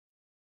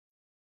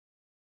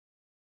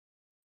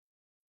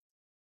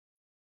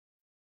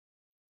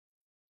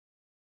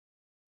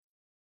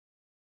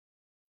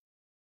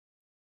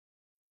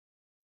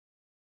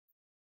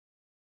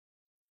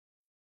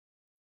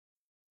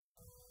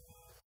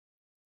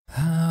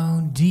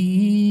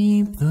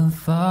deep the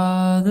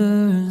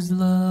Father's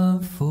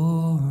love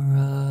for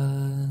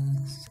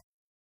us,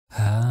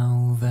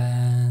 how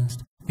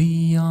vast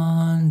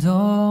beyond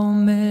all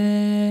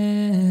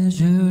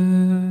measure,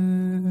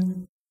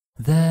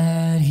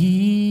 that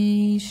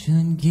He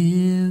should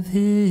give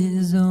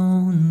His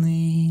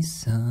only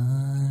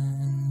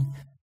Son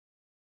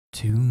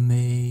to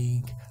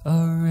make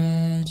a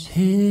wretch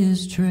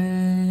His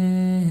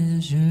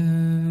treasure.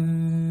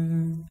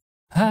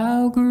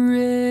 How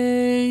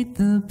great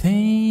the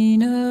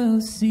pain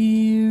of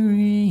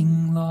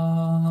searing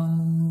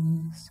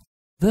loss!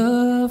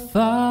 The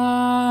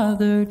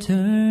Father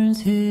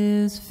turns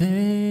His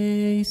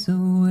face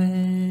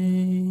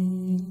away,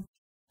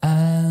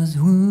 as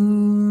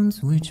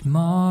wounds which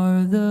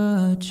mar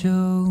the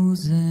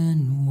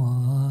chosen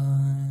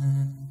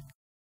one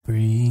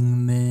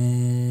bring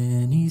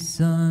many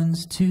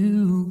sons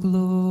to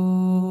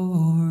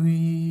glory.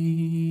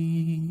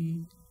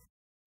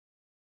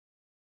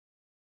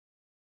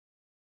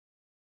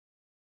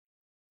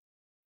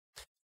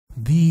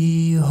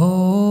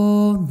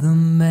 Behold the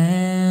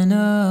man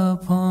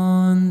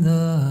upon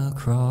the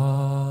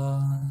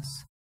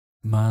cross,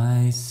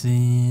 my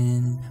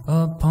sin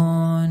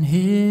upon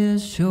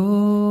His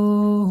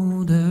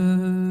shoulders.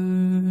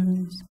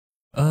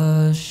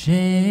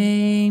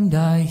 Ashamed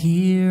I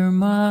hear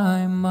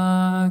my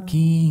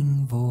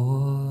mocking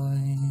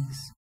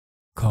voice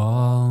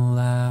call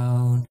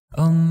out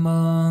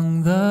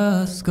among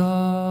the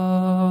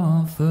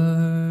scoffers.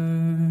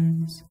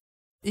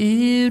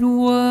 It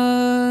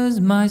was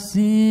my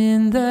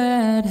sin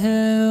that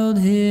held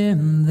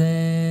Him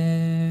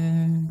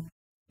there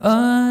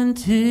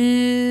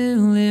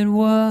until it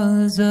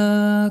was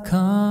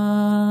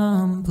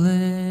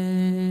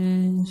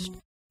accomplished.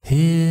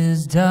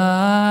 His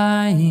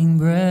dying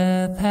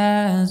breath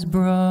has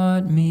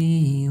brought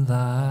me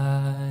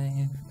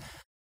life.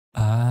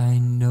 I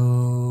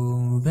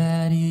know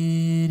that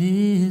it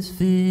is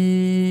finished.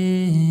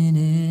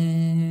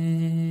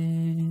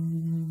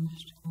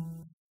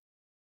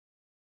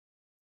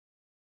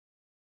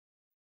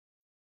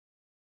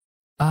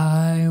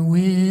 I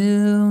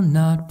will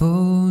not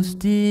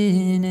boast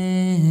in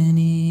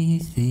anything,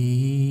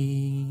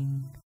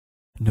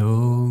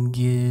 no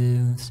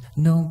gifts,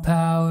 no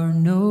power,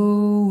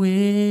 no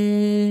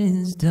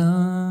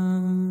wisdom,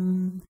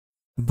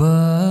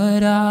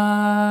 but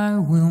I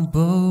will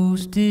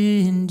boast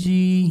in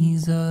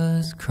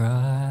Jesus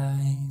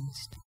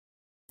Christ,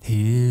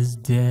 His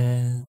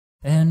death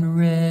and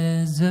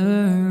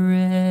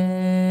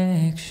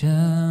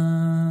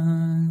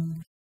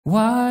resurrection.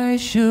 Why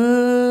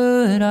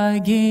should I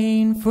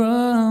gain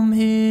from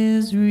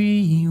His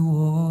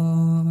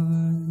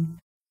reward?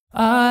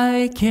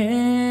 I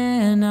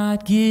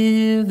cannot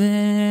give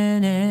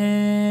an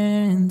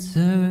answer,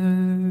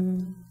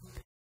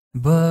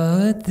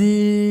 but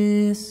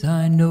this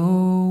I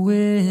know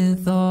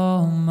with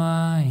all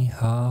my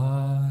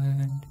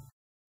heart: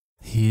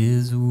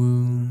 His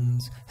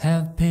wounds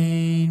have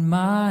paid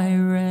my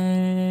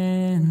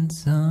ransom.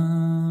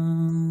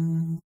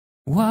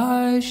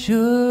 Why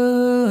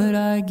should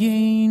I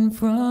gain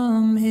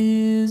from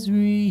His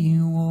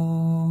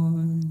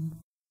reward?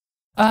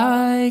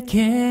 I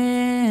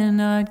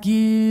cannot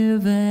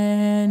give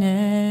an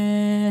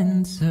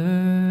answer,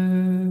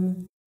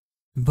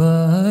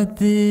 but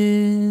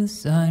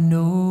this I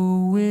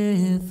know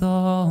with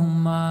all